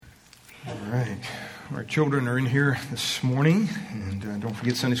All right. Our children are in here this morning, and don't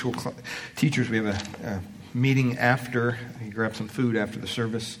forget Sunday school teachers. We have a meeting after. You grab some food after the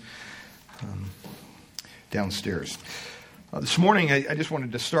service downstairs. This morning, I just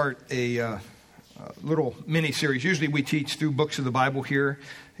wanted to start a little mini-series. Usually we teach through books of the Bible here,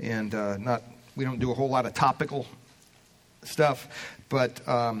 and we don't do a whole lot of topical stuff, but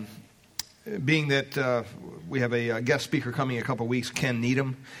being that we have a guest speaker coming in a couple of weeks, Ken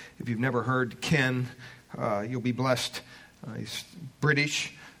Needham. If you've never heard Ken, you'll be blessed. He's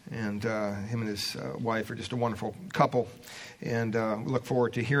British, and him and his wife are just a wonderful couple. And we look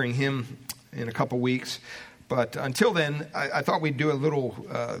forward to hearing him in a couple of weeks. But until then, I thought we'd do a little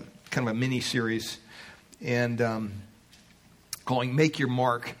kind of a mini-series and calling Make Your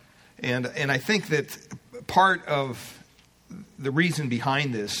Mark. And I think that part of the reason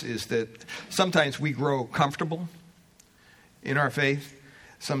behind this is that sometimes we grow comfortable in our faith.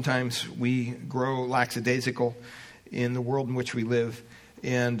 Sometimes we grow lackadaisical in the world in which we live.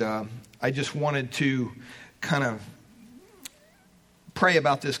 And I just wanted to kind of pray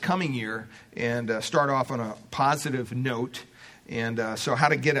about this coming year and start off on a positive note. And so how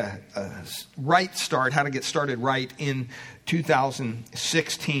to get a right start, how to get started right in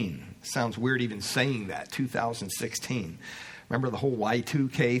 2016. Sounds weird even saying that, 2016. Remember the whole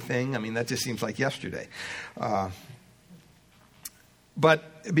Y2K thing? I mean, that just seems like yesterday.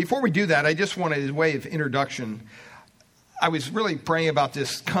 But before we do that, I just wanted, as a way of introduction, I was really praying about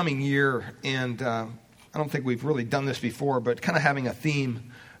this coming year, and I don't think we've really done this before, but kind of having a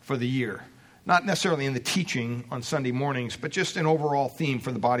theme for the year. Not necessarily in the teaching on Sunday mornings, but just an overall theme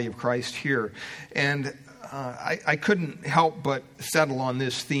for the body of Christ here. And I couldn't help but settle on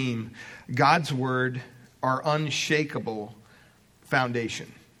this theme: God's Word, our unshakable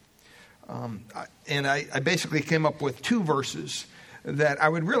foundation. And I basically came up with two verses that I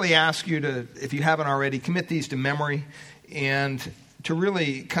would really ask you to, if you haven't already, commit these to memory and to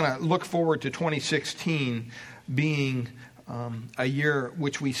really kind of look forward to 2016 being a year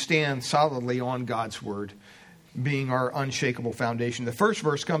which we stand solidly on God's Word, being our unshakable foundation. The first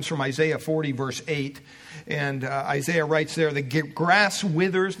verse comes from Isaiah 40, verse 8. And Isaiah writes there, "The grass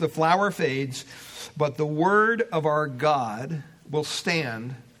withers, the flower fades, but the word of our God will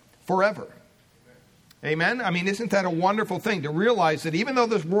stand forever." Amen? I mean, isn't that a wonderful thing to realize that even though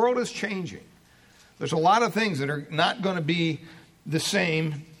this world is changing, there's a lot of things that are not going to be the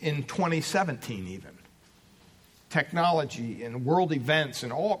same in 2017 even. Technology and world events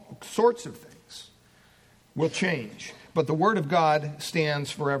and all sorts of things will change. But the Word of God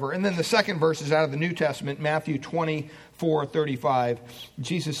stands forever. And then the second verse is out of the New Testament, Matthew 24:35.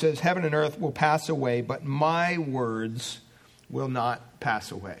 Jesus says, "Heaven and earth will pass away, but my words will not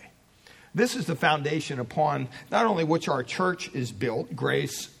pass away." This is the foundation upon not only which our church is built,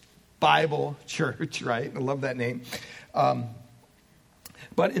 Grace Bible Church, right? I love that name.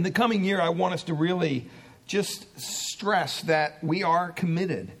 But in the coming year, I want us to really just stress that we are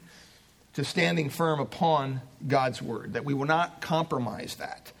committed to standing firm upon God's Word, that we will not compromise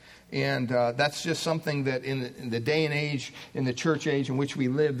that. And that's just something that in the day and age, in the church age in which we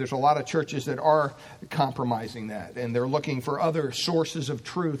live, there's a lot of churches that are compromising that. And they're looking for other sources of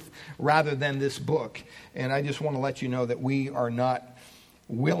truth rather than this book. And I just want to let you know that we are not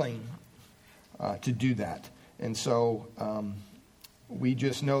willing to do that. And so we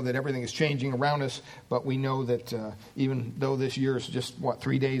just know that everything is changing around us, but we know that even though this year is just,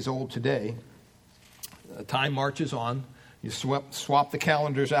 3 days old today, time marches on. You swap the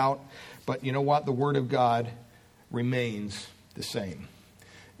calendars out, but you know what? The Word of God remains the same.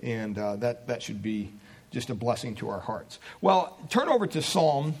 And that should be just a blessing to our hearts. Well, turn over to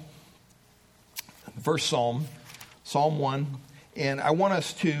Psalm 1, and I want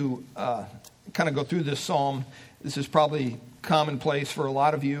us to kind of go through this psalm. This is probably commonplace for a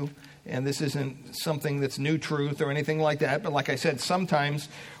lot of you, and this isn't something that's new truth or anything like that. But like I said, sometimes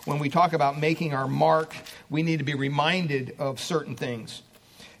when we talk about making our mark, we need to be reminded of certain things.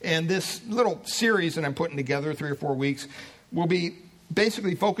 And this little series that I'm putting together, 3 or 4 weeks, will be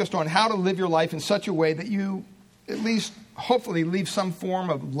basically focused on how to live your life in such a way that you at least hopefully leave some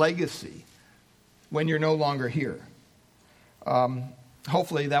form of legacy when you're no longer here.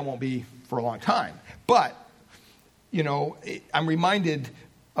 Hopefully that won't be for a long time. But I'm reminded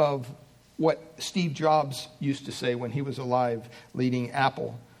of what Steve Jobs used to say when he was alive leading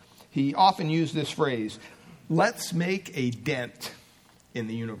Apple. He often used this phrase: "Let's make a dent in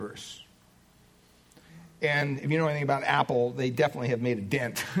the universe." And if you know anything about Apple, they definitely have made a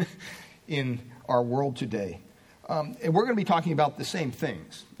dent in our world today. And we're going to be talking about the same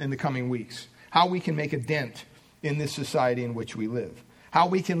things in the coming weeks. How we can make a dent in this society in which we live. how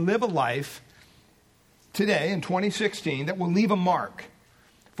we can live a life today in 2016 that will leave a mark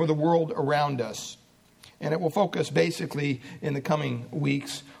for the world around us. And it will focus basically in the coming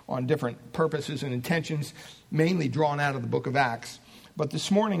weeks on different purposes and intentions, mainly drawn out of the book of Acts. But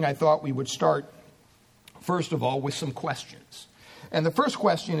this morning I thought we would start, first of all, with some questions. And the first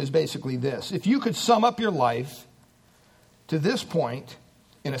question is basically this. If you could sum up your life to this point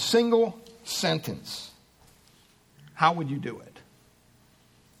in a single sentence, how would you do it?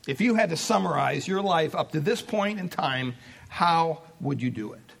 If you had to summarize your life up to this point in time, how would you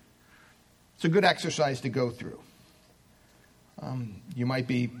do it? It's a good exercise to go through. You might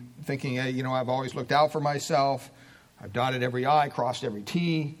be thinking, hey, I've always looked out for myself. I've dotted every I, crossed every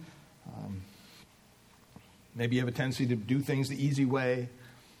T. Maybe you have a tendency to do things the easy way.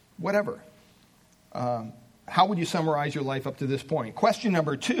 Whatever. How would you summarize your life up to this point? Question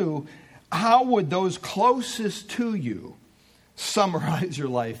number 2, how would those closest to you summarize your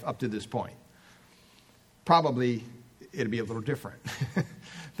life up to this point? Probably it'd be a little different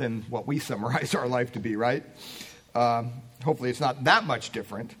than what we summarize our life to be, right? Hopefully it's not that much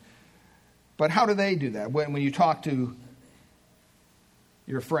different. But how do they do that? When you talk to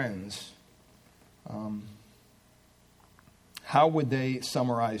your friends, how would they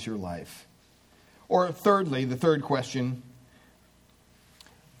summarize your life? Or thirdly, the third question,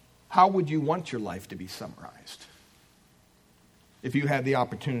 how would you want your life to be summarized if you had the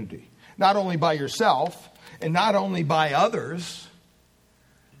opportunity? Not only by yourself and not only by others,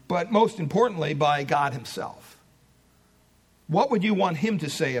 but most importantly by God himself. What would you want him to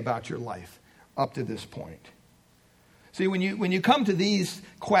say about your life up to this point? See, when you come to these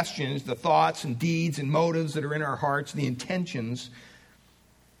questions, the thoughts and deeds and motives that are in our hearts, the intentions,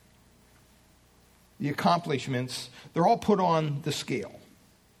 the accomplishments, they're all put on the scale.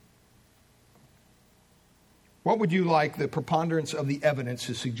 What would you like the preponderance of the evidence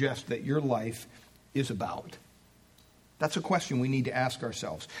to suggest that your life is about? That's a question we need to ask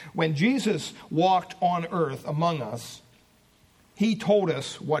ourselves. When Jesus walked on earth among us, he told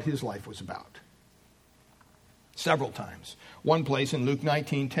us what his life was about. Several times. One place in Luke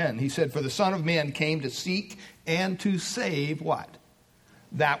 19:10, he said, "For the Son of Man came to seek and to save" what?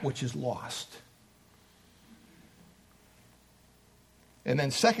 That which is lost. And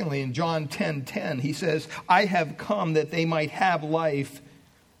then secondly, in John 10:10, he says, "I have come that they might have life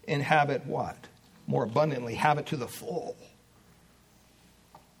and have it" what? More abundantly, have it to the full.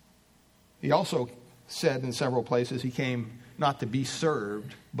 He also said in several places he came not to be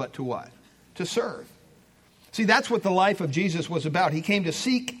served, but to what? To serve. See, that's what the life of Jesus was about. He came to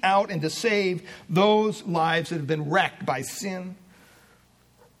seek out and to save those lives that have been wrecked by sin.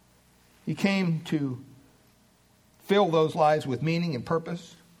 He came to fill those lives with meaning and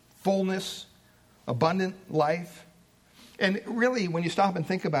purpose, fullness, abundant life. And really, when you stop and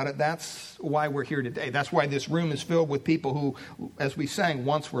think about it, that's why we're here today. That's why this room is filled with people who, as we sang,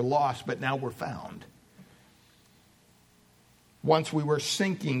 once were lost, but now we're found. Once we were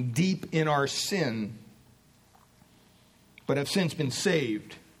sinking deep in our sin, but have since been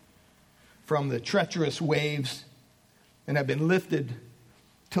saved from the treacherous waves and have been lifted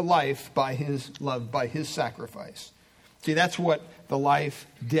to life by his love, by his sacrifice. See, that's what the life,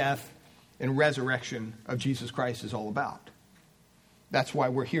 death, and resurrection of Jesus Christ is all about. That's why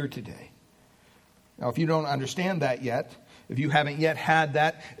we're here today. Now, if you don't understand that yet, if you haven't yet had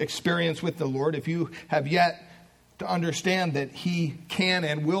that experience with the Lord, if you have yet to understand that he can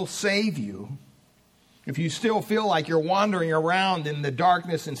and will save you, if you still feel like you're wandering around in the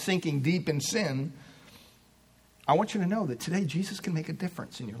darkness and sinking deep in sin, I want you to know that today Jesus can make a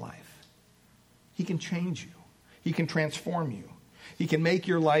difference in your life. He can change you. He can transform you. He can make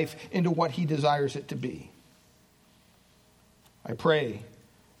your life into what he desires it to be. I pray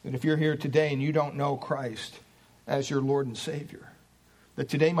that if you're here today and you don't know Christ as your Lord and Savior, that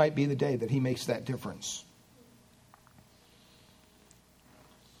today might be the day that he makes that difference.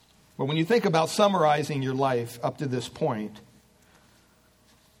 But when you think about summarizing your life up to this point,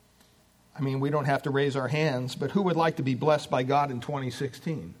 I mean, we don't have to raise our hands, but who would like to be blessed by God in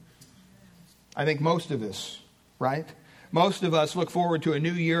 2016? I think most of us, right? Most of us look forward to a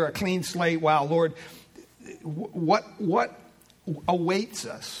new year, a clean slate. Wow, Lord, what awaits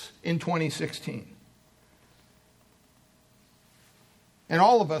us in 2016? And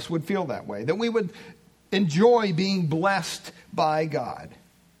all of us would feel that way, that we would enjoy being blessed by God.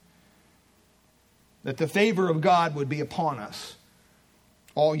 That the favor of God would be upon us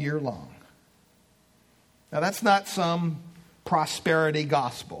all year long. Now, that's not some prosperity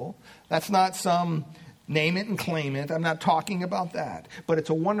gospel. That's not some name it and claim it. I'm not talking about that. But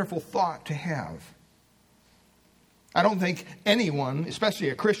it's a wonderful thought to have. I don't think anyone, especially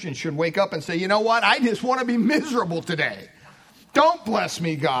a Christian, should wake up and say, you know what, I just want to be miserable today. Don't bless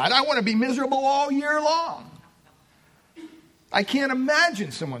me, God. I want to be miserable all year long. I can't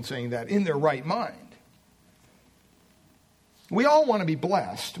imagine someone saying that in their right mind. We all want to be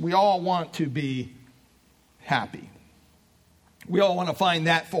blessed. We all want to be happy. We all want to find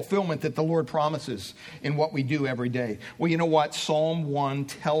that fulfillment that the Lord promises in what we do every day. Well, you know what? Psalm 1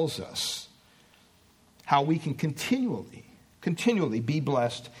 tells us how we can continually be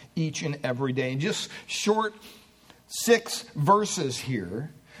blessed each and every day. In just short 6 verses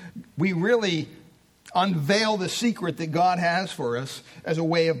here, we really unveil the secret that God has for us as a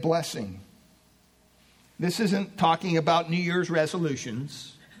way of blessing. This isn't talking about New Year's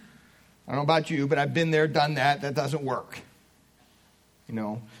resolutions. I don't know about you, but I've been there, done that. That doesn't work. You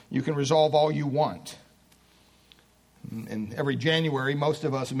know, you can resolve all you want. And every January, most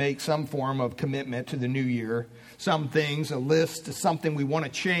of us make some form of commitment to the new year. Some things, a list, something we want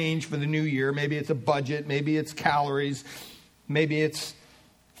to change for the new year. Maybe it's a budget, maybe it's calories, maybe it's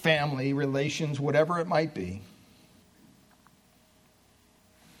family, relations, whatever it might be.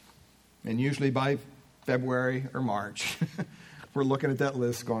 And usually by February or March, we're looking at that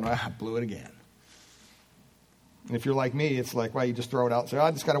list going, I blew it again. And if you're like me, it's like, well, you just throw it out and say,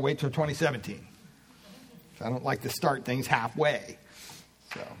 I just got to wait till 2017. I don't like to start things halfway.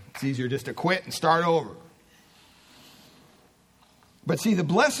 So it's easier just to quit and start over. But see, the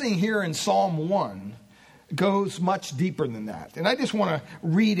blessing here in Psalm 1 goes much deeper than that. And I just want to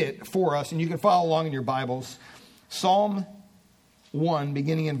read it for us, and you can follow along in your Bibles. Psalm 1,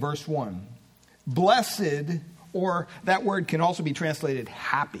 beginning in verse 1. Blessed, or that word can also be translated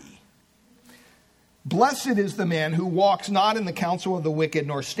happy. Blessed is the man who walks not in the counsel of the wicked,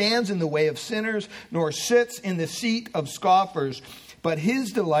 nor stands in the way of sinners, nor sits in the seat of scoffers. But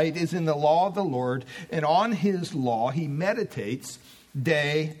his delight is in the law of the Lord, and on his law he meditates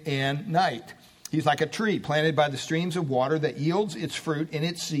day and night. He's like a tree planted by the streams of water that yields its fruit in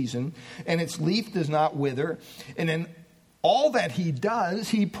its season, and its leaf does not wither. And in all that he does,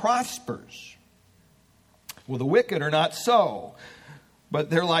 he prospers. Well, the wicked are not so, but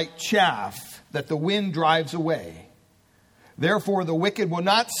they're like chaff that the wind drives away. Therefore, the wicked will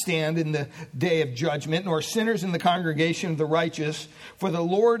not stand in the day of judgment, nor sinners in the congregation of the righteous. For the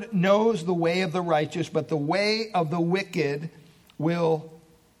Lord knows the way of the righteous, but the way of the wicked will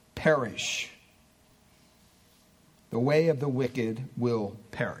perish. The way of the wicked will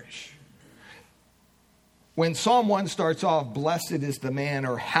perish. When Psalm 1 starts off, blessed is the man,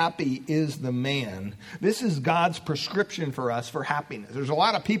 or happy is the man, this is God's prescription for us for happiness. There's a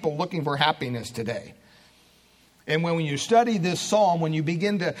lot of people looking for happiness today. And when you study this psalm, when you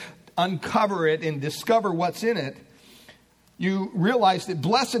begin to uncover it and discover what's in it, you realize that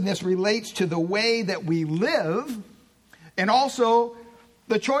blessedness relates to the way that we live and also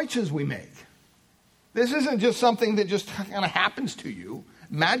the choices we make. This isn't just something that just kind of happens to you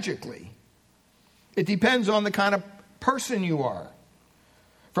magically. It depends on the kind of person you are.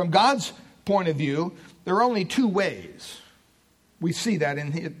 From God's point of view, there are only 2 ways. We see that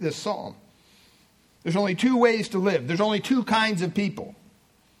in this psalm. There's only 2 ways to live. There's only 2 kinds of people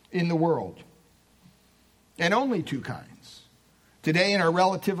in the world. And only 2 kinds. Today in our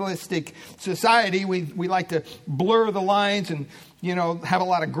relativistic society, we like to blur the lines and, have a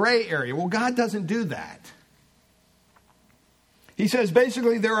lot of gray area. Well, God doesn't do that. He says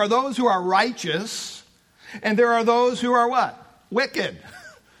basically there are those who are righteous and there are those who are what? Wicked.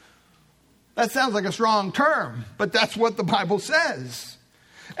 That sounds like a strong term, but that's what the Bible says.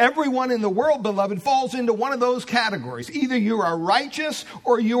 Everyone in the world, beloved, falls into one of those categories. Either you are righteous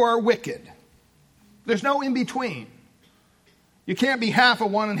or you are wicked. There's no in between. You can't be half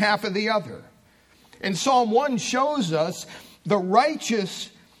of one and half of the other. And Psalm 1 shows us the righteous,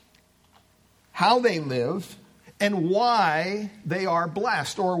 how they live, and why they are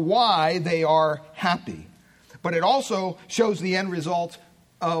blessed or why they are happy. But it also shows the end result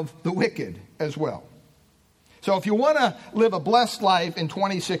of the wicked as well. So if you want to live a blessed life in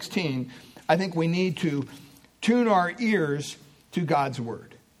 2016, I think we need to tune our ears to God's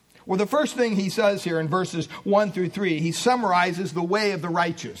word. Well, the first thing he says here in verses 1 through 3, he summarizes the way of the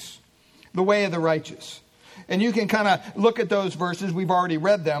righteous. The way of the righteous. And you can kind of look at those verses. We've already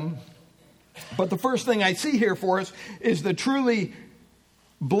read them. But the first thing I see here for us is the truly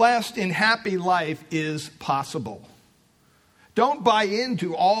blessed and happy life is possible. Don't buy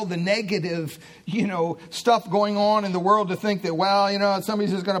into all the negative, stuff going on in the world to think that,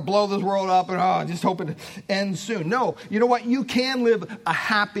 somebody's just going to blow this world up and I just hope it ends soon. No, you know what? You can live a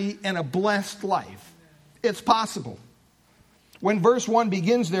happy and a blessed life. It's possible. When verse 1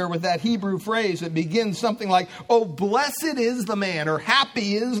 begins there with that Hebrew phrase, it begins something like, oh, blessed is the man, or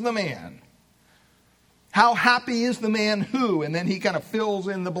happy is the man. How happy is the man who? And then he kind of fills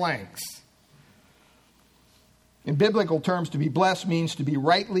in the blanks. In biblical terms, to be blessed means to be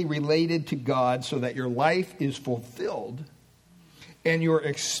rightly related to God so that your life is fulfilled and you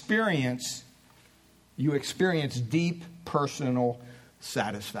experience deep personal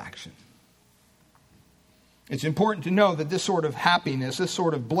satisfaction. It's important to know that this sort of happiness, this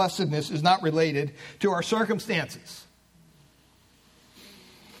sort of blessedness is not related to our circumstances.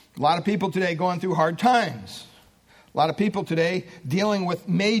 A lot of people today going through hard times. A lot of people today dealing with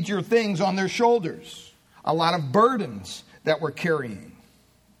major things on their shoulders. A lot of burdens that we're carrying.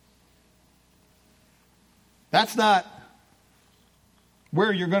 That's not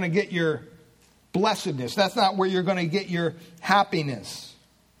where you're going to get your blessedness. That's not where you're going to get your happiness.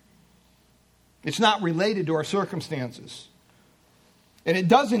 It's not related to our circumstances. And it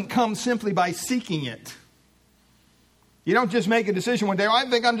doesn't come simply by seeking it. You don't just make a decision one day, I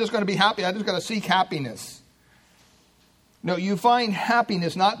think I'm just going to be happy. I just got to seek happiness. No, you find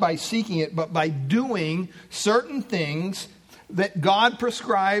happiness not by seeking it, but by doing certain things that God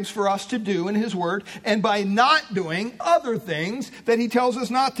prescribes for us to do in His Word, and by not doing other things that He tells us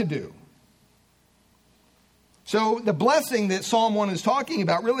not to do. So the blessing that Psalm 1 is talking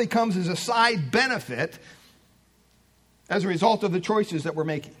about really comes as a side benefit as a result of the choices that we're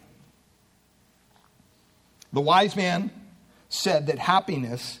making. The wise man said that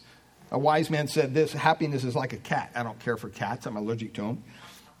a wise man said this, happiness is like a cat. I don't care for cats, I'm allergic to them,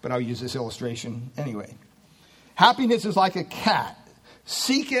 but I'll use this illustration anyway. Happiness is like a cat.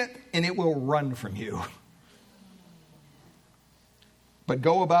 Seek it and it will run from you. But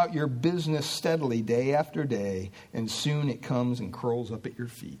go about your business steadily day after day, and soon it comes and curls up at your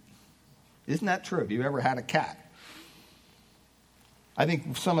feet. Isn't that true? Have you ever had a cat? I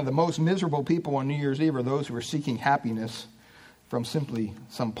think some of the most miserable people on New Year's Eve are those who are seeking happiness from simply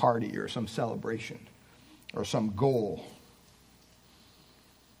some party or some celebration or some goal.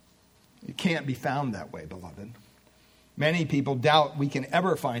 It can't be found that way, beloved. Many people doubt we can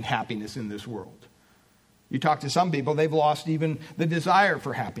ever find happiness in this world. You talk to some people, they've lost even the desire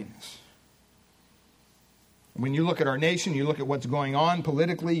for happiness. When you look at our nation, you look at what's going on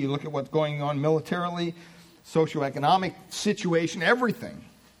politically, you look at what's going on militarily, socioeconomic situation, everything.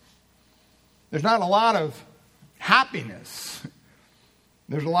 There's not a lot of happiness.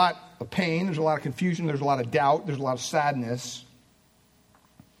 There's a lot of pain, there's a lot of confusion, there's a lot of doubt, there's a lot of sadness.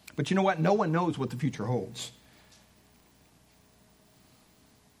 But you know what? No one knows what the future holds.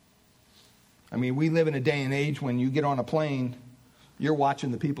 I mean, we live in a day and age when you get on a plane, you're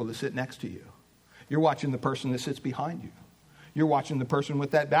watching the people that sit next to you. You're watching the person that sits behind you. You're watching the person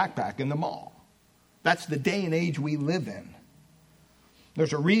with that backpack in the mall. That's the day and age we live in.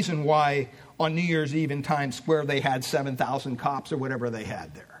 There's a reason why on New Year's Eve in Times Square they had 7,000 cops or whatever they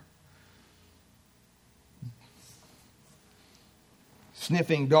had there.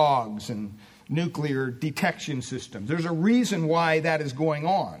 Sniffing dogs and nuclear detection systems. There's a reason why that is going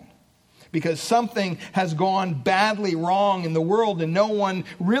on. Because something has gone badly wrong in the world and no one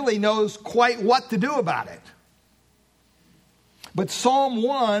really knows quite what to do about it. But Psalm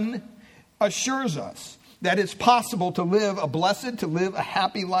 1 assures us that it's possible to live a blessed, to live a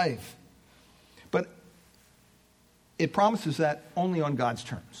happy life. But it promises that only on God's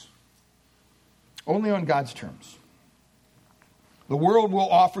terms. Only on God's terms. The world will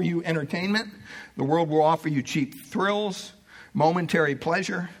offer you entertainment. The world will offer you cheap thrills, momentary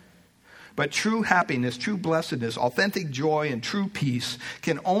pleasure. But true happiness, true blessedness, authentic joy, and true peace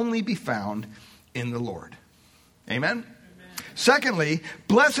can only be found in the Lord. Amen? Secondly,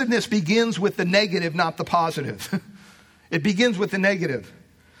 blessedness begins with the negative, not the positive. It begins with the negative.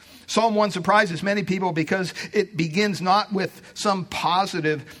 Psalm 1 surprises many people because it begins not with some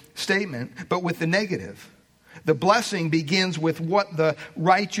positive statement, but with the negative. The blessing begins with what the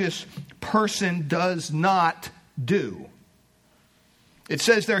righteous person does not do. It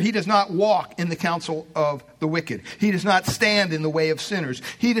says there, he does not walk in the counsel of the wicked. He does not stand in the way of sinners.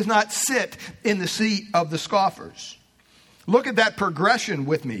 He does not sit in the seat of the scoffers. Look at that progression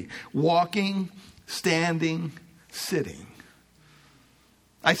with me. Walking, standing, sitting.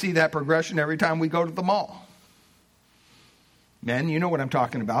 I see that progression every time we go to the mall. Men, you know what I'm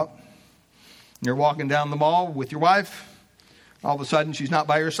talking about. You're walking down the mall with your wife. All of a sudden, she's not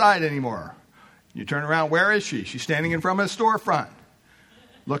by your side anymore. You turn around, where is she? She's standing in front of a storefront,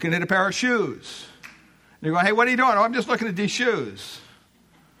 looking at a pair of shoes. You're going, hey, what are you doing? Oh, I'm just looking at these shoes.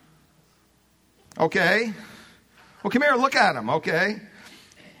 Okay. Well, come here, look at them. Okay.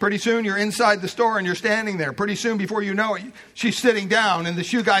 Pretty soon you're inside the store and you're standing there. Pretty soon, before you know it, she's sitting down and the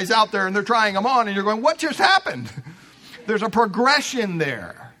shoe guy's out there and they're trying them on and you're going, what just happened? There's a progression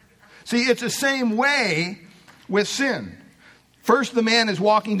there. See, it's the same way with sin. First, the man is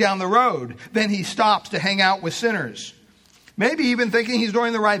walking down the road. Then he stops to hang out with sinners. Maybe even thinking he's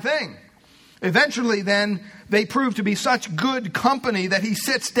doing the right thing. Eventually, then, they prove to be such good company that he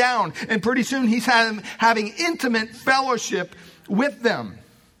sits down. And pretty soon he's having intimate fellowship with them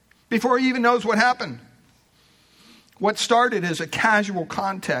before he even knows what happened. What started as a casual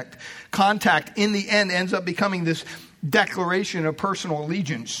contact in the end ends up becoming this declaration of personal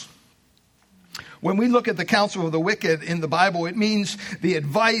allegiance. When we look at the counsel of the wicked in the Bible, it means the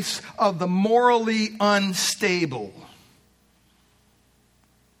advice of the morally unstable.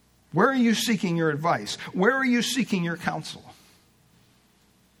 Where are you seeking your advice? Where are you seeking your counsel?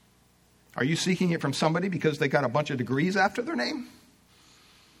 Are you seeking it from somebody because they got a bunch of degrees after their name?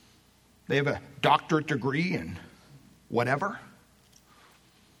 They have a doctorate degree in whatever.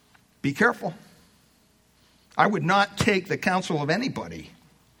 Be careful. I would not take the counsel of anybody,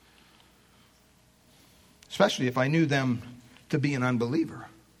 especially if I knew them to be an unbeliever,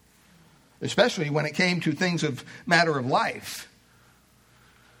 especially when it came to things of matter of life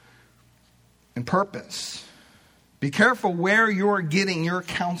and purpose. Be careful where you're getting your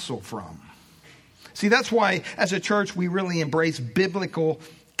counsel from. See, that's why as a church we really embrace biblical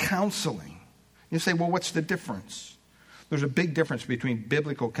counseling. You say, well, what's the difference? There's a big difference between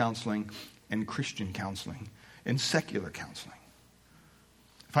biblical counseling and Christian counseling and secular counseling.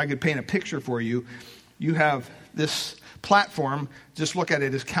 If I could paint a picture for you, you have this platform, just look at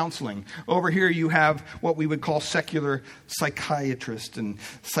it as counseling. Over here you have what we would call secular psychiatrists and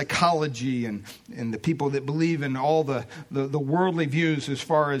psychology and the people that believe in all the worldly views as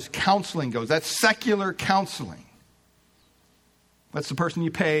far as counseling goes. That's secular counseling. That's the person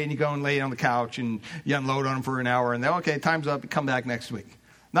you pay and you go and lay on the couch and you unload on them for an hour and then, okay, time's up, come back next week.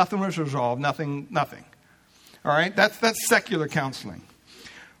 Nothing was resolved, nothing. All right, that's secular counseling.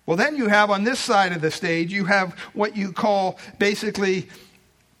 Well, then you have on this side of the stage, you have what you call basically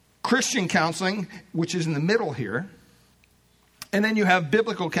Christian counseling, which is in the middle here. And then you have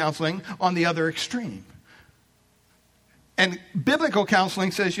biblical counseling on the other extreme. And biblical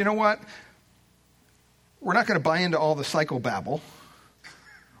counseling says, you know what? We're not going to buy into all the psychobabble.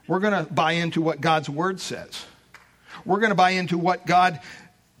 We're going to buy into what God's word says. We're going to buy into what God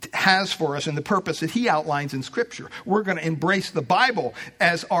has for us and the purpose that he outlines in Scripture. We're going to embrace the Bible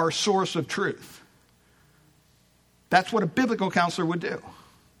as our source of truth. That's what a biblical counselor would do.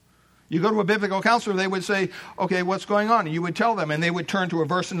 You go to a biblical counselor, they would say, okay, what's going on? And you would tell them, and they would turn to a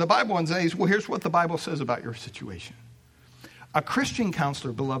verse in the Bible and say, well, here's what the Bible says about your situation. A Christian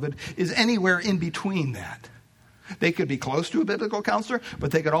counselor, beloved, is anywhere in between that. They could be close to a biblical counselor,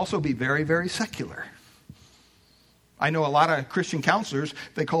 but they could also be very, very secular. I know a lot of Christian counselors,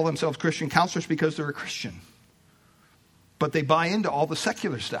 they call themselves Christian counselors because they're a Christian. But they buy into all the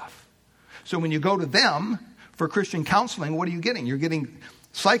secular stuff. So when you go to them for Christian counseling, what are you getting? You're getting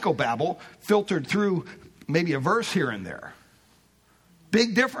psychobabble filtered through maybe a verse here and there.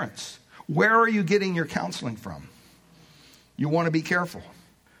 Big difference. Where are you getting your counseling from? You want to be careful.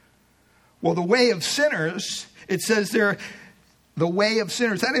 Well, the way of sinners, it says there, the way of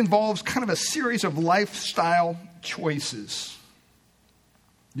sinners, that involves kind of a series of lifestyle choices.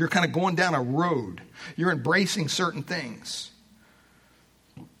 You're kind of going down a road. You're embracing certain things.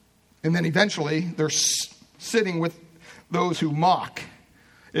 And then eventually they're sitting with those who mock.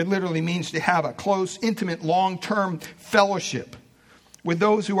 It literally means to have a close, intimate, long-term fellowship with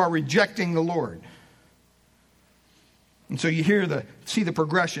those who are rejecting the Lord. And so you see the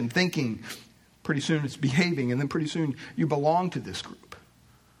progression, thinking, pretty soon it's behaving, and then pretty soon you belong to this group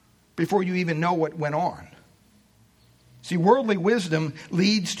before you even know what went on. See, worldly wisdom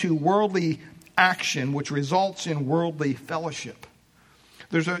leads to worldly action, which results in worldly fellowship.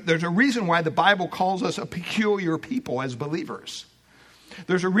 There's a reason why the Bible calls us a peculiar people as believers.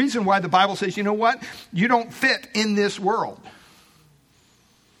 There's a reason why the Bible says, you know what? You don't fit in this world.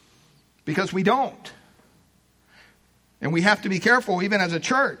 Because we don't. And we have to be careful, even as a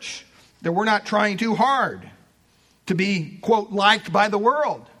church, that we're not trying too hard to be, quote, liked by the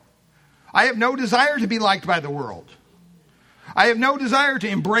world. I have no desire to be liked by the world. I have no desire to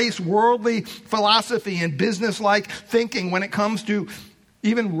embrace worldly philosophy and business-like thinking when it comes to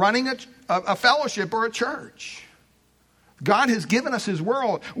even running a fellowship or a church. God has given us his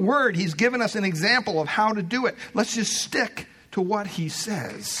word. He's given us an example of how to do it. Let's just stick to what he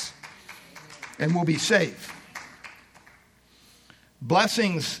says, and we'll be safe.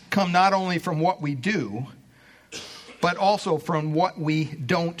 Blessings come not only from what we do, but also from what we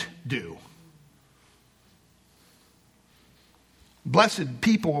don't do. Blessed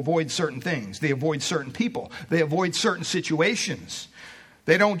people avoid certain things. They avoid certain people. They avoid certain situations.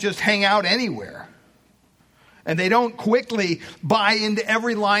 They don't just hang out anywhere. And they don't quickly buy into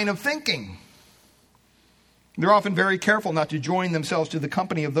every line of thinking. They're often very careful not to join themselves to the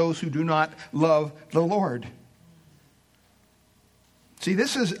company of those who do not love the Lord. See,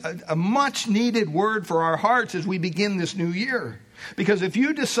 this is a much needed word for our hearts as we begin this new year. Because if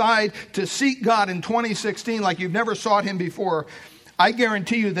you decide to seek God in 2016 like you've never sought him before, I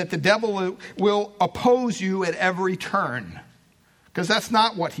guarantee you that the devil will oppose you at every turn. Because that's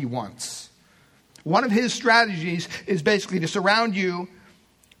not what he wants. One of his strategies is basically to surround you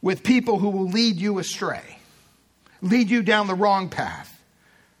with people who will lead you astray. Lead you down the wrong path.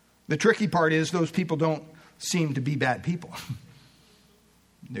 The tricky part is those people don't seem to be bad people.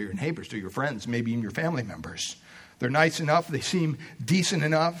 They're your neighbors, they're your friends, maybe even your family members. They're nice enough, they seem decent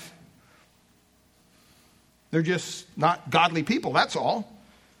enough. They're just not godly people, that's all.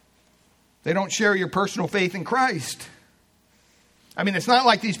 They don't share your personal faith in Christ. I mean, it's not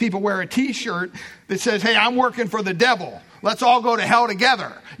like these people wear a t-shirt that says, hey, I'm working for the devil. Let's all go to hell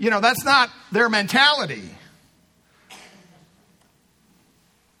together. You know, that's not their mentality.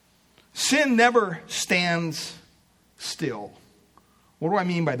 Sin never stands still. What do I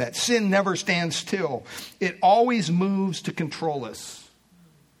mean by that? Sin never stands still. It always moves to control us.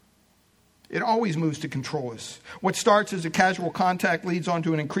 It always moves to control us. What starts as a casual contact leads on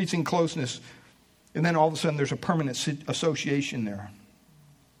to an increasing closeness. And then all of a sudden there's a permanent association there.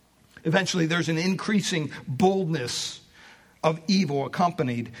 Eventually there's an increasing boldness of evil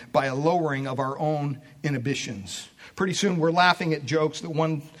accompanied by a lowering of our own inhibitions. Pretty soon we're laughing at jokes that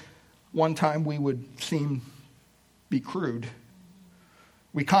one time we would seem be crude.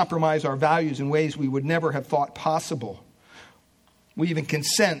 We compromise our values in ways we would never have thought possible. We even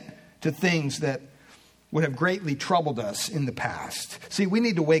consent to things that would have greatly troubled us in the past. See, we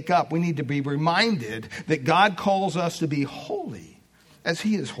need to wake up. We need to be reminded that God calls us to be holy as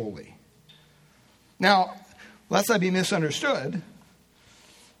he is holy. Now, lest I be misunderstood,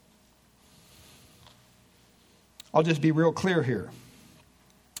 I'll just be real clear here.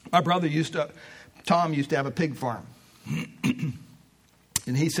 My brother Tom used to have a pig farm.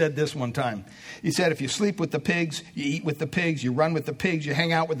 And he said this one time. He said, if you sleep with the pigs, you eat with the pigs, you run with the pigs, you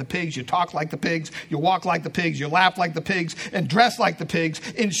hang out with the pigs, you talk like the pigs, you walk like the pigs, you laugh like the pigs, and dress like the pigs.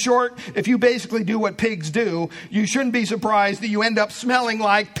 In short, if you basically do what pigs do, you shouldn't be surprised that you end up smelling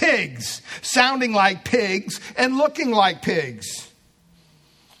like pigs, sounding like pigs, and looking like pigs.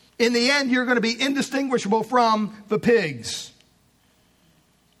 In the end, you're going to be indistinguishable from the pigs.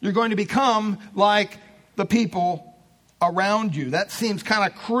 You're going to become like the people around you. That seems kind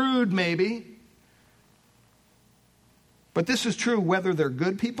of crude maybe. But this is true whether they're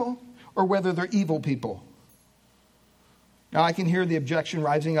good people or whether they're evil people. Now I can hear the objection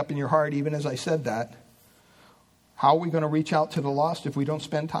rising up in your heart even as I said that. How are we going to reach out to the lost if we don't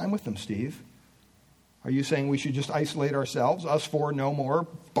spend time with them, Steve? Are you saying we should just isolate ourselves, us four, no more,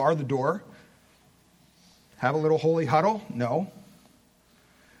 bar the door, have a little holy huddle? No.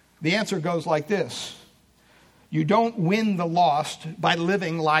 The answer goes like this. You don't win the lost by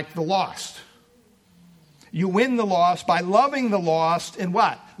living like the lost. You win the lost by loving the lost and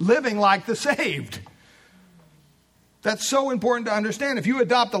what? Living like the saved. That's so important to understand. If you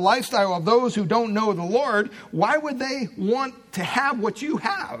adopt the lifestyle of those who don't know the Lord, why would they want to have what you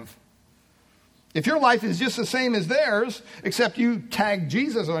have? If your life is just the same as theirs, except you tag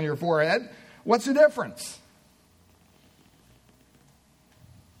Jesus on your forehead, what's the difference?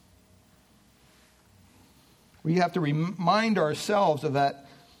 We have to remind ourselves of that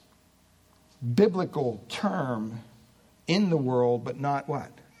biblical term, in the world, but not what?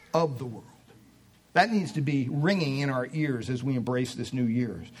 Of the world. That needs to be ringing in our ears as we embrace this new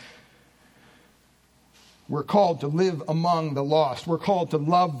year. We're called to live among the lost. We're called to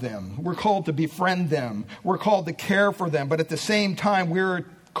love them. We're called to befriend them. We're called to care for them. But at the same time, we're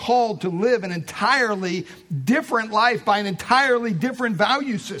called to live an entirely different life by an entirely different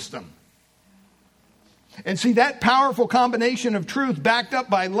value system. And see, that powerful combination of truth backed up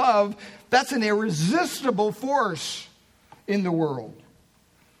by love, that's an irresistible force in the world.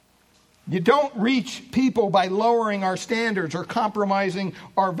 You don't reach people by lowering our standards or compromising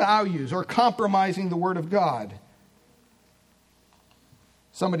our values or compromising the Word of God.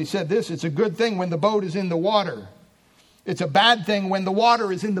 Somebody said this, it's a good thing when the boat is in the water. It's a bad thing when the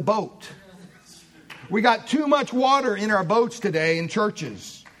water is in the boat. We got too much water in our boats today in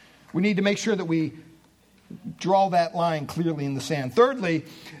churches. We need to make sure that we draw that line clearly in the sand. Thirdly,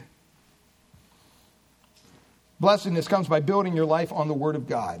 Blessedness comes by building your life on the Word of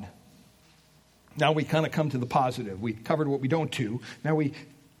God. Now we kind of come to the positive. We covered what we don't do. Now we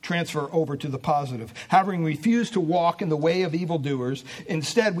transfer over to the positive. Having refused to walk in the way of evildoers,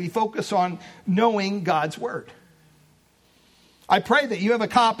 instead we focus on knowing God's Word. I pray that you have a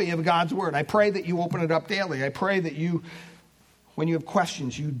copy of God's Word. I pray that you open it up daily. I pray that you, when you have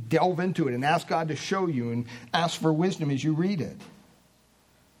questions, you delve into it and ask God to show you and ask for wisdom as you read it.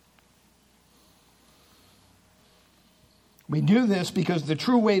 We do this because the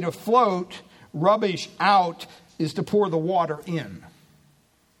true way to float rubbish out is to pour the water in.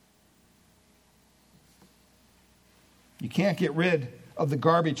 You can't get rid of the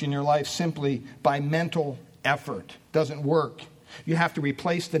garbage in your life simply by mental effort. Doesn't work. You have to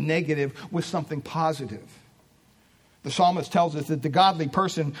replace the negative with something positive. The psalmist tells us that the godly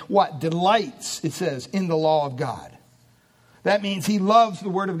person, what? Delights, it says, in the law of God. That means he loves the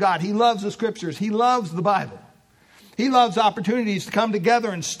Word of God. He loves the Scriptures. He loves the Bible. He loves opportunities to come together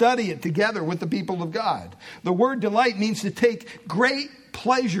and study it together with the people of God. The word delight means to take great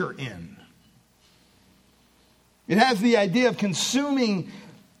pleasure in. It has the idea of consuming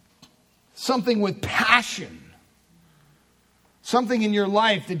something with passion. Something in your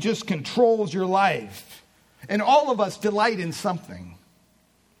life that just controls your life. And all of us delight in something.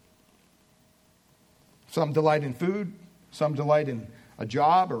 Some delight in food. Some delight in a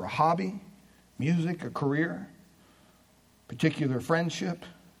job or a hobby, music, a career, particular friendship,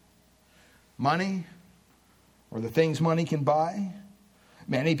 money, or the things money can buy.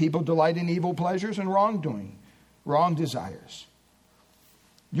 Many people delight in evil pleasures and wrongdoing, wrong desires.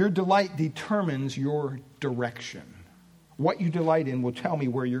 Your delight determines your direction. What you delight in will tell me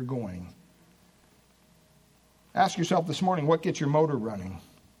where you're going. Ask yourself this morning, what gets your motor running?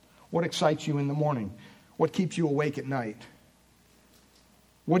 What excites you in the morning? What keeps you awake at night?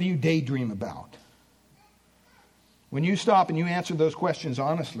 What do you daydream about? When you stop and you answer those questions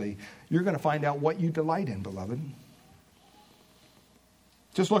honestly, you're going to find out what you delight in, beloved.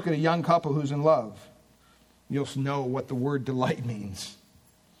 Just look at a young couple who's in love. You'll know what the word delight means.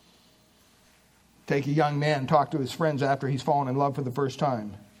 Take a young man, talk to his friends after he's fallen in love for the first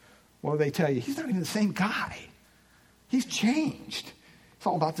time. What do they tell you? He's not even the same guy. He's changed. It's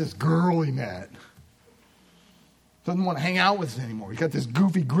all about this girl he met. Doesn't want to hang out with us anymore. He's got this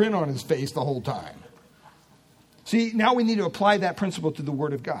goofy grin on his face the whole time. See, now we need to apply that principle to the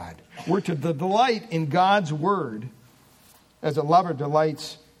Word of God. We're to delight in God's Word as a lover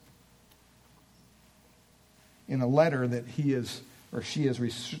delights in a letter that he is or she has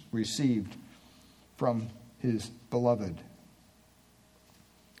received from his beloved.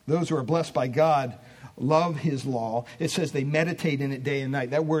 Those who are blessed by God love His law. It says they meditate in it day and night.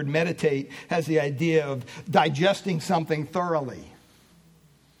 That word meditate has the idea of digesting something thoroughly.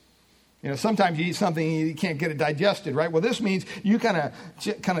 You know, sometimes you eat something and you can't get it digested, right? Well, this means you kind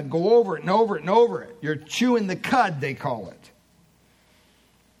of go over it and over it and over it. You're chewing the cud, they call it.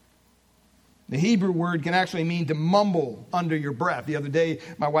 The Hebrew word can actually mean to mumble under your breath. The other day,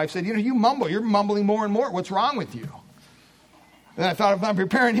 my wife said, you mumble. You're mumbling more and more. What's wrong with you? And I thought, if I'm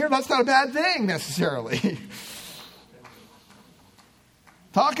preparing here, that's not a bad thing necessarily.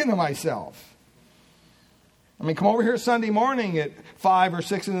 Talking to myself. I mean, come over here Sunday morning at 5 or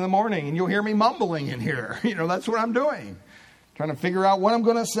 6 in the morning and you'll hear me mumbling in here. That's what I'm doing. Trying to figure out what I'm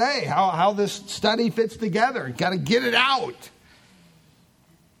going to say, how this study fits together. Got to get it out.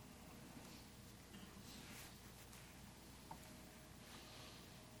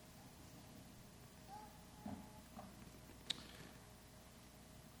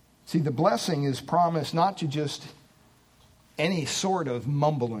 See, the blessing is promised not to just any sort of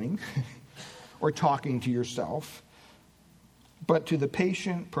mumbling or talking to yourself, but to the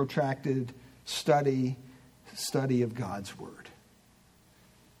patient, protracted study of God's Word.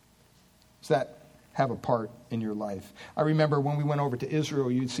 Does that have a part in your life? I remember when we went over to Israel,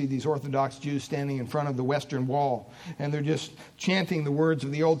 you'd see these Orthodox Jews standing in front of the Western Wall, and they're just chanting the words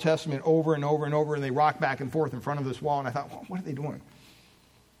of the Old Testament over and over and over, and they rock back and forth in front of this wall, and I thought, what are they doing?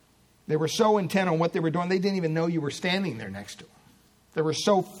 They were so intent on what they were doing, they didn't even know you were standing there next to them. They were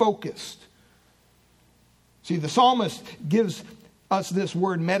so focused. See, the psalmist gives us this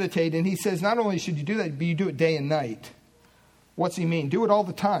word meditate, and he says not only should you do that, but you do it day and night. What's he mean? Do it all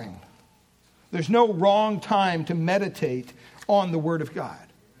the time. There's no wrong time to meditate on the Word of God.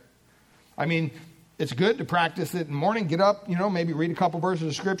 I mean, it's good to practice it in the morning. Get up, maybe read a couple verses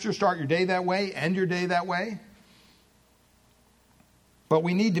of Scripture, start your day that way, end your day that way. But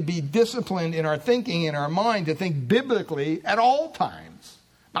we need to be disciplined in our thinking, in our mind, to think biblically at all times.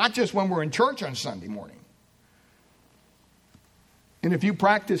 Not just when we're in church on Sunday morning. And if you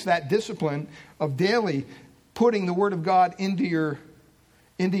practice that discipline of daily putting the Word of God into your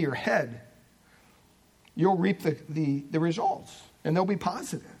head, you'll reap the results, and they'll be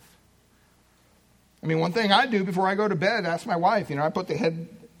positive. I mean, one thing I do before I go to bed, ask my wife, I put the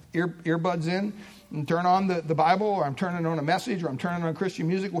earbuds in and turn on the Bible, or I'm turning on a message, or I'm turning on Christian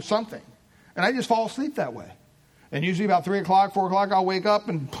music or something. And I just fall asleep that way. And usually about 3 o'clock, 4 o'clock, I'll wake up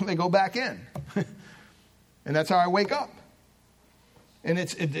and they go back in. And that's how I wake up. And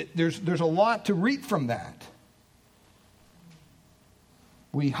there's a lot to reap from that.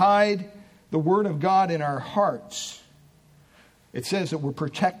 We hide the Word of God in our hearts. It says that we're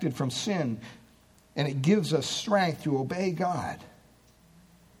protected from sin, and it gives us strength to obey God.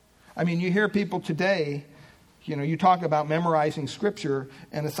 I mean, you hear people today, you talk about memorizing Scripture,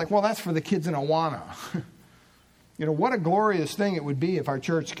 and it's like, well, that's for the kids in Awana. What a glorious thing it would be if our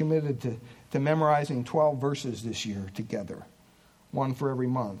church committed to memorizing 12 verses this year together. One for every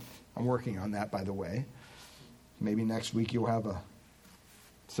month. I'm working on that, by the way. Maybe next week you'll have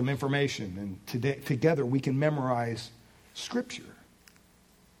some information, and together we can memorize Scripture.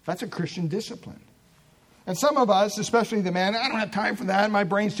 That's a Christian discipline. And some of us, especially the man, I don't have time for that. My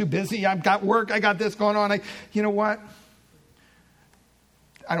brain's too busy. I've got work. I got this going on. You know what?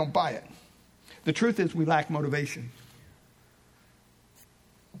 I don't buy it. The truth is we lack motivation.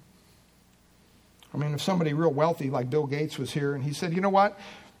 I mean, if somebody real wealthy like Bill Gates was here and he said, you know what?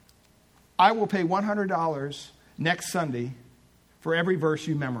 I will pay $100 next Sunday for every verse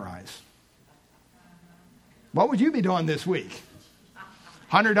you memorize. What would you be doing this week?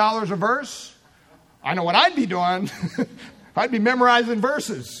 $100 a verse? I know what I'd be doing. I'd be memorizing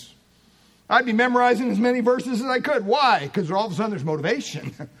verses. I'd be memorizing as many verses as I could. Why? Because all of a sudden there's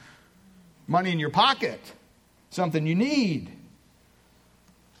motivation. Money in your pocket. Something you need.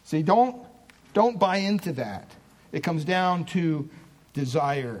 See, don't buy into that. It comes down to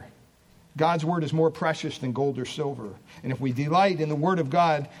desire. God's Word is more precious than gold or silver. And if we delight in the Word of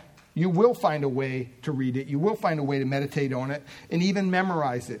God, you will find a way to read it. You will find a way to meditate on it and even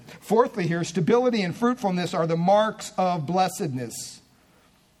memorize it. Fourthly here, stability and fruitfulness are the marks of blessedness.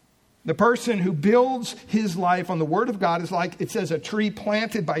 The person who builds his life on the Word of God is like, it says, a tree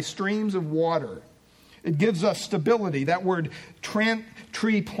planted by streams of water. It gives us stability. That word,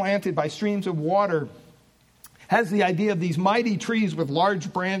 tree planted by streams of water, has the idea of these mighty trees with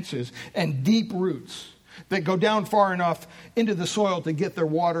large branches and deep roots that go down far enough into the soil to get their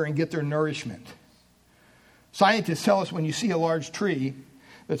water and get their nourishment. Scientists tell us when you see a large tree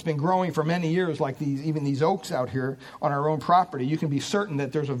that's been growing for many years, like these oaks out here on our own property, you can be certain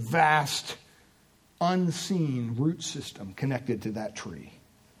that there's a vast, unseen root system connected to that tree.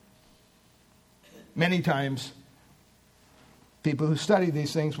 Many times, people who study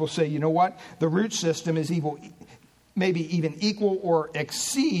these things will say, you know what? The root system is maybe even equal or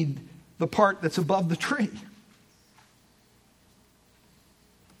exceed the part that's above the tree.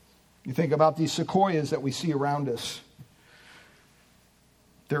 You think about these sequoias that we see around us.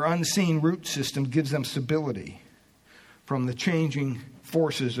 Their unseen root system gives them stability from the changing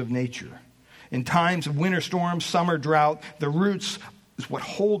forces of nature. In times of winter storms, summer drought, the roots is what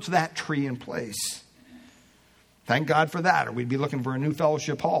holds that tree in place. Thank God for that, or we'd be looking for a new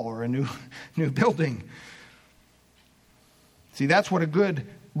fellowship hall or a new building. See, that's what a good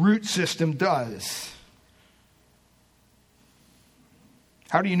root system does.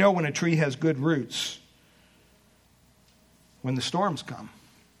 How do you know when a tree has good roots? When the storms come.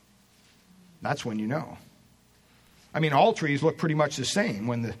 That's when you know. I mean, all trees look pretty much the same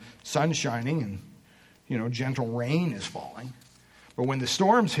when the sun's shining and, gentle rain is falling. But when the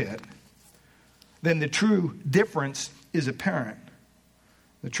storms hit, then the true difference is apparent.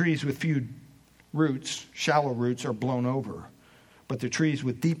 The trees with few roots, shallow roots, are blown over. But the trees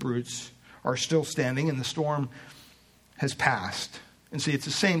with deep roots are still standing and the storm has passed. And see, it's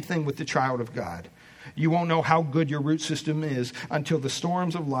the same thing with the child of God. You won't know how good your root system is until the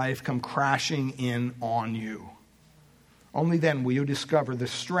storms of life come crashing in on you. Only then will you discover the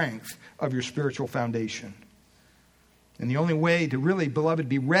strength of your spiritual foundation. And the only way to really, beloved,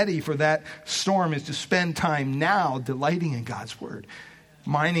 be ready for that storm is to spend time now delighting in God's Word,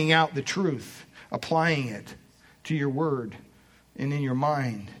 mining out the truth, applying it to your Word and in your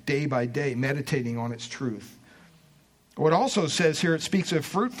mind day by day, meditating on its truth. What also says here, it speaks of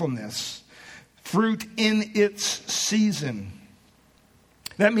fruitfulness, fruit in its season.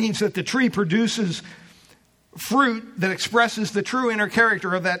 That means that the tree produces fruit that expresses the true inner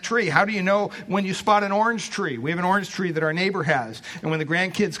character of that tree. How do you know when you spot an orange tree? We have an orange tree that our neighbor has. And when the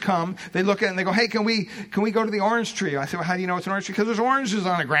grandkids come, they look at it and they go, hey, can we go to the orange tree? I say, well, how do you know it's an orange tree? Because there's oranges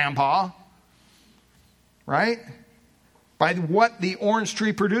on it, Grandpa. Right? By what the orange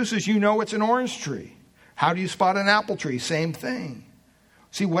tree produces, you know it's an orange tree. How do you spot an apple tree? Same thing.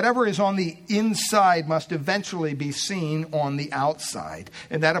 See, whatever is on the inside must eventually be seen on the outside.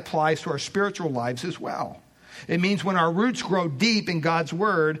 And that applies to our spiritual lives as well. It means when our roots grow deep in God's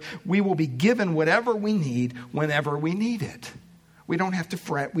word, we will be given whatever we need whenever we need it. We don't have to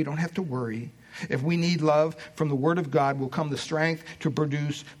fret. We don't have to worry. If we need love, from the word of God will come the strength to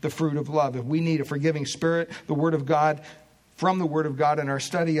produce the fruit of love. If we need a forgiving spirit, the word of God, from the word of God and our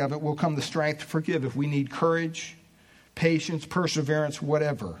study of it will come the strength to forgive. If we need courage, patience, perseverance,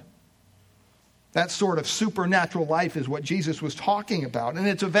 whatever. That sort of supernatural life is what Jesus was talking about. And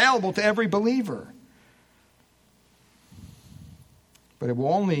it's available to every believer. But it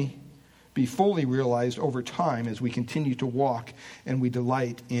will only be fully realized over time as we continue to walk and we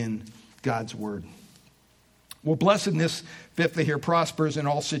delight in God's word. Well, blessedness, fifthly here, prospers in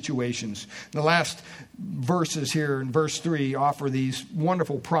all situations. The last verses here in verse 3 offer these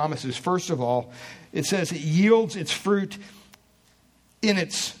wonderful promises. First of all, it says it yields its fruit in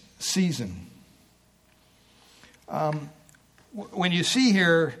its season. When you see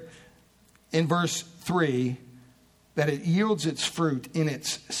here in verse 3 that it yields its fruit in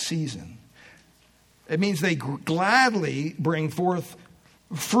its season, it means they gladly bring forth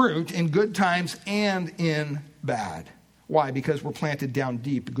fruit in good times and in bad. Why? Because we're planted down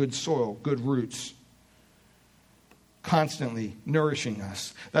deep, good soil, good roots, constantly nourishing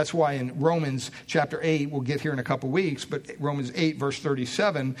us. That's why in Romans chapter 8, we'll get here in a couple weeks, but Romans 8 verse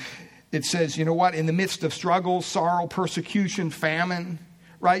 37, it says, you know what? In the midst of struggles, sorrow, persecution, famine,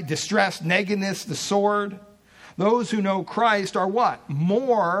 right? Distress, nakedness, the sword, those who know Christ are what?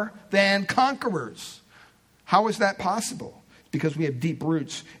 More than conquerors. How is that possible? Because we have deep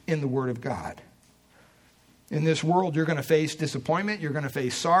roots in the Word of God. In this world, you're going to face disappointment. You're going to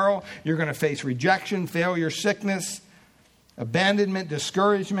face sorrow. You're going to face rejection, failure, sickness, abandonment,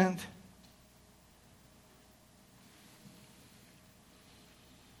 discouragement.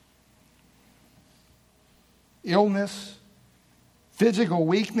 Illness, physical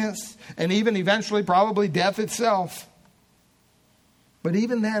weakness, and even eventually probably death itself. But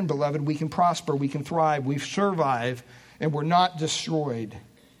even then, beloved, we can prosper, we can thrive, we survive, and we're not destroyed.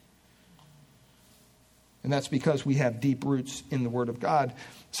 And that's because we have deep roots in the Word of God.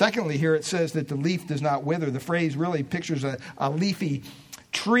 Secondly, here it says that the leaf does not wither. The phrase really pictures a leafy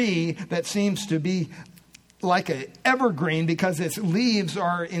tree that seems to be like an evergreen because its leaves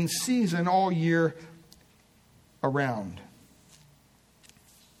are in season all year around.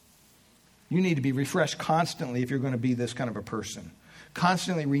 You need to be refreshed constantly if you're going to be this kind of a person.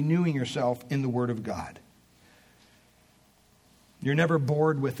 Constantly renewing yourself in the Word of God. You're never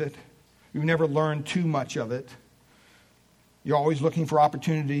bored with it. You never learn too much of it. You're always looking for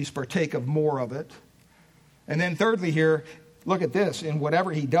opportunities to partake of more of it. And then thirdly here, look at this. In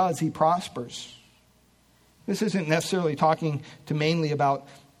whatever he does, he prospers. This isn't necessarily talking to mainly about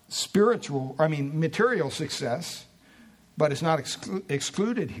material success, but it's not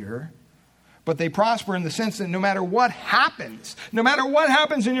excluded here. But they prosper in the sense that no matter what happens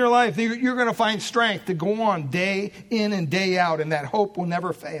in your life, you're going to find strength to go on day in and day out, and that hope will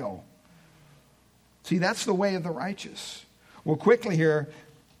never fail. See, that's the way of the righteous. Well, quickly here,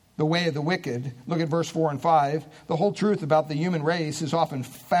 the way of the wicked. Look at verse 4 and 5. The whole truth about the human race is often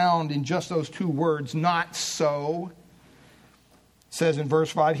found in just those two words, not so. It says in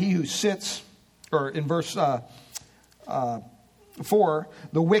verse 5, he who sits, or in verse 4,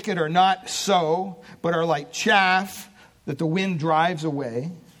 the wicked are not so, but are like chaff that the wind drives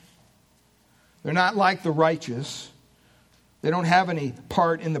away. They're not like the righteous. They don't have any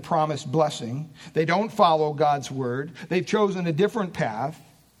part in the promised blessing. They don't follow God's word. They've chosen a different path.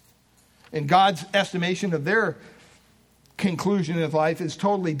 And God's estimation of their conclusion of life is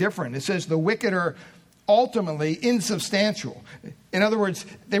totally different. It says the wicked are ultimately insubstantial. In other words,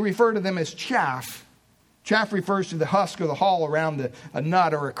 they refer to them as chaff. Chaff refers to the husk or the hull around a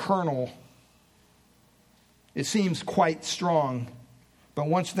nut or a kernel. It seems quite strong, but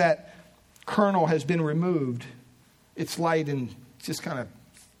once that kernel has been removed, it's light and just kind of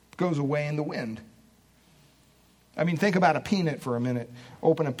goes away in the wind. I mean, think about a peanut for a minute.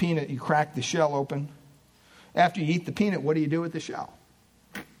 Open a peanut, you crack the shell open. After you eat the peanut, what do you do with the shell?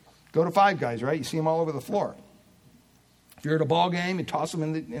 Go to Five Guys, right? You see them all over the floor. If you're at a ball game, you toss them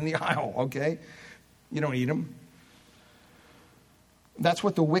in the aisle, okay? You don't eat them. That's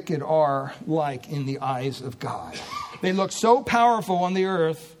what the wicked are like in the eyes of God. They look so powerful on the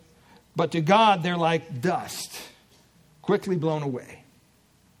earth, but to God they're like dust, quickly blown away.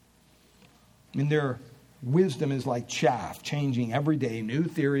 I mean, their wisdom is like chaff, changing every day. New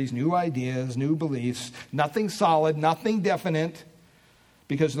theories, new ideas, new beliefs. Nothing solid, nothing definite.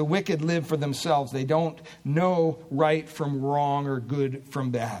 because the wicked live for themselves. They don't know right from wrong or good from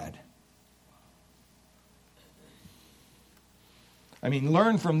bad. I mean,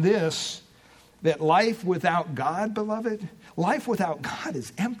 learn from this that life without God, beloved, life without God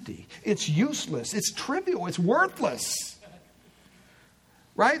is empty. It's useless. It's trivial. It's worthless.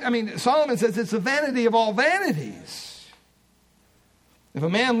 Right? I mean, Solomon says it's the vanity of all vanities. If a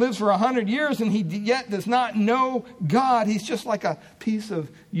man lives for 100 years and he yet does not know God, he's just like a piece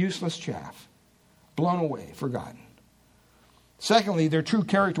of useless chaff, blown away, forgotten. Secondly, their true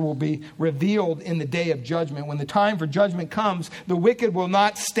character will be revealed in the day of judgment. When the time for judgment comes, the wicked will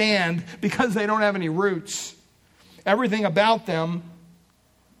not stand because they don't have any roots. Everything about them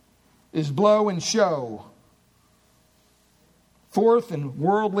is blow and show, forth and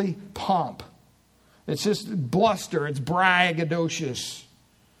worldly pomp. It's just bluster. It's braggadocious.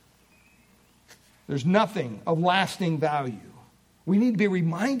 There's nothing of lasting value. We need to be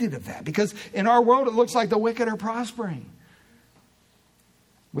reminded of that because in our world it looks like the wicked are prospering.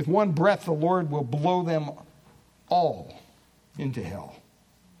 With one breath, the Lord will blow them all into hell.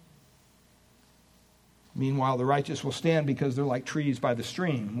 Meanwhile, the righteous will stand because they're like trees by the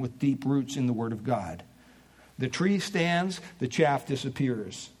stream with deep roots in the Word of God. The tree stands, the chaff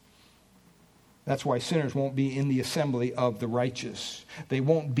disappears. That's why sinners won't be in the assembly of the righteous. They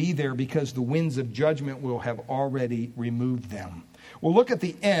won't be there because the winds of judgment will have already removed them. We'll look at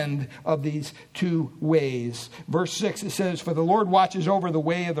the end of these two ways. Verse 6, it says, "For the Lord watches over the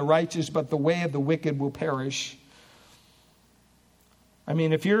way of the righteous, but the way of the wicked will perish." I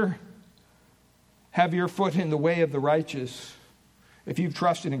mean, if you have your foot in the way of the righteous, if you've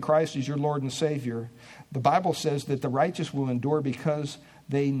trusted in Christ as your Lord and Savior, the Bible says that the righteous will endure because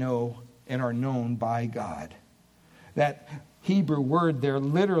they know and are known by God. That Hebrew word there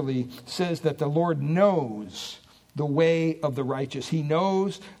literally says that the Lord knows the way of the righteous. He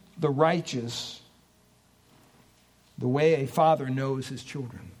knows the righteous the way a father knows his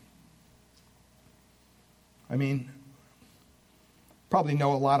children. I mean, probably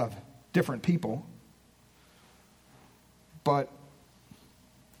know a lot of different people, but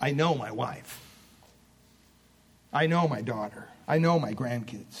I know my wife. I know my daughter. I know my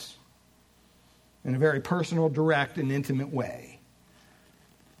grandkids in a very personal, direct, and intimate way.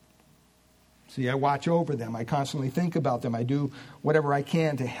 See, I watch over them. I constantly think about them. I do whatever I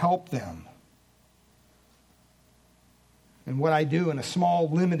can to help them. And what I do in a small,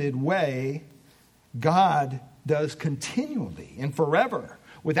 limited way, God does continually and forever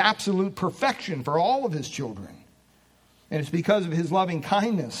with absolute perfection for all of his children. And it's because of his loving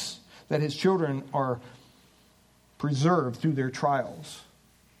kindness that his children are preserved through their trials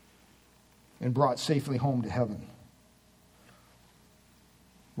and brought safely home to heaven.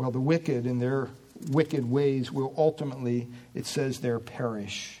 Well, the wicked in their wicked ways will ultimately, it says there,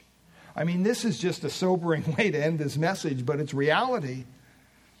 perish. I mean, this is just a sobering way to end this message, but it's reality.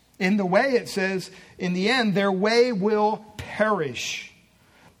 In the way, it says, in the end, their way will perish.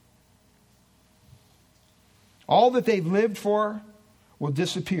 All that they've lived for will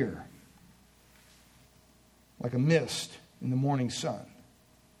disappear like a mist in the morning sun.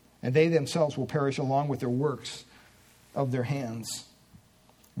 And they themselves will perish along with their works of their hands.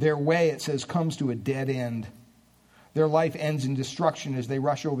 Their way, it says, comes to a dead end. Their life ends in destruction as they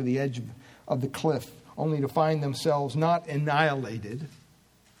rush over the edge of the cliff, only to find themselves not annihilated,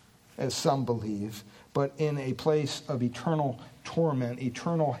 as some believe, but in a place of eternal torment,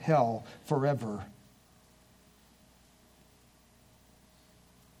 eternal hell forever.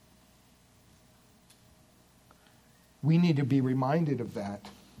 We need to be reminded of that.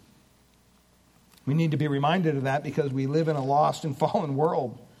 We need to be reminded of that because we live in a lost and fallen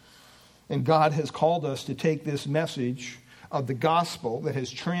world. And God has called us to take this message of the gospel that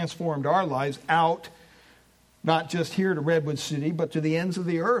has transformed our lives out, not just here to Redwood City, but to the ends of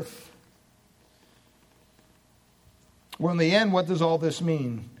the earth. Well, in the end, what does all this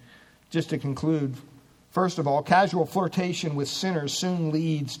mean? Just to conclude, first of all, casual flirtation with sinners soon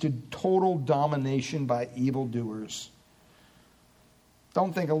leads to total domination by evildoers.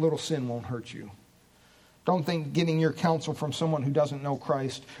 Don't think a little sin won't hurt you. Don't think getting your counsel from someone who doesn't know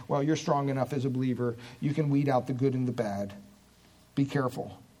Christ, well, you're strong enough as a believer. You can weed out the good and the bad. Be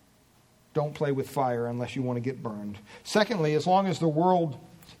careful. Don't play with fire unless you want to get burned. Secondly, as long as the world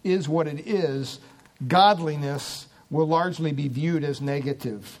is what it is, godliness will largely be viewed as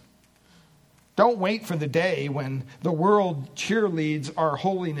negative. Don't wait for the day when the world cheerleads our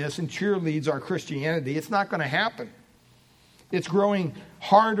holiness and cheerleads our Christianity. It's not going to happen. It's growing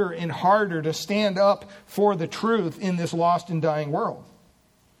harder and harder to stand up for the truth in this lost and dying world.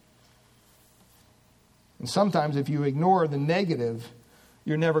 And sometimes if you ignore the negative,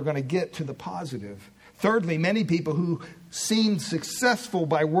 you're never going to get to the positive. Thirdly, many people who seemed successful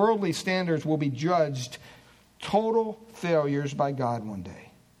by worldly standards will be judged total failures by God one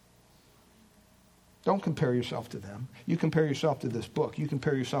day. Don't compare yourself to them. You compare yourself to this book. You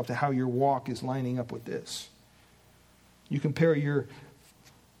compare yourself to how your walk is lining up with this. You compare your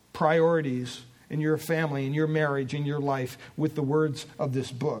priorities in your family, in your marriage, in your life with the words of this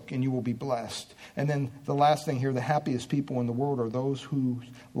book, and you will be blessed. And then the last thing here, the happiest people in the world are those whose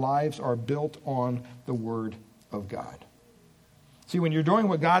lives are built on the Word of God. See, when you're doing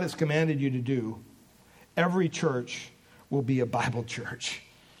what God has commanded you to do, every church will be a Bible church.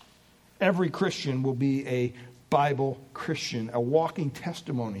 Every Christian will be a Bible Christian, a walking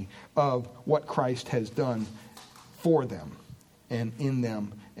testimony of what Christ has done for them and in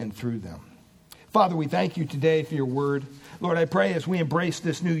them and through them. Father, we thank you today for your word. Lord, I pray as we embrace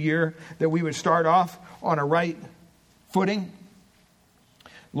this new year that we would start off on a right footing.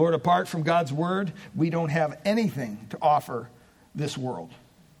 Lord, apart from God's word, we don't have anything to offer this world.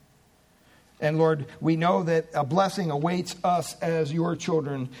 And Lord, we know that a blessing awaits us as your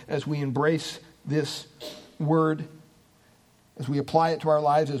children as we embrace this word, as we apply it to our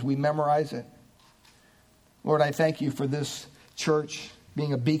lives, as we memorize it. Lord, I thank you for this church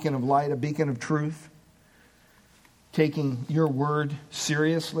being a beacon of light, a beacon of truth, taking your word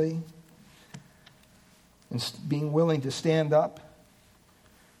seriously, and being willing to stand up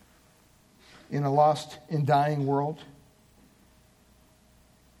in a lost and dying world,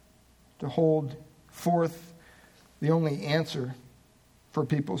 to hold forth the only answer for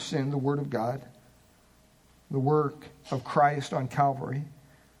people's sin, the Word of God, the work of Christ on Calvary.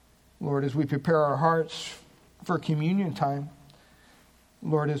 Lord, as we prepare our hearts for communion time,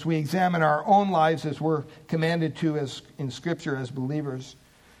 Lord, as we examine our own lives as we're commanded to as in Scripture as believers,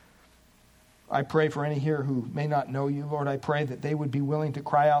 I pray for any here who may not know you. Lord, I pray that they would be willing to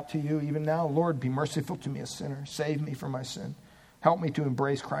cry out to you even now. Lord, be merciful to me, a sinner. Save me from my sin. Help me to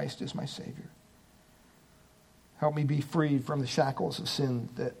embrace Christ as my Savior. Help me be freed from the shackles of sin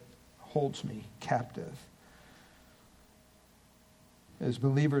that holds me captive. As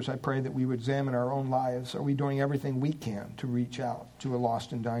believers, I pray that we would examine our own lives. Are we doing everything we can to reach out to a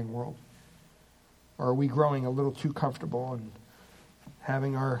lost and dying world? Or are we growing a little too comfortable and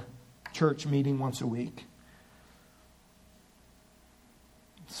having our church meeting once a week,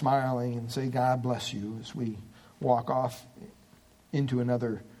 smiling and say, God bless you, as we walk off into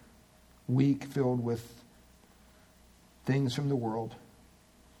another week filled with things from the world?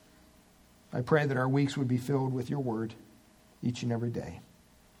 I pray that our weeks would be filled with your word each and every day.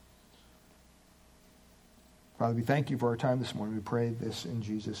 Father, we thank you for our time this morning. We pray this in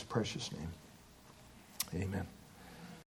Jesus' precious name. Amen.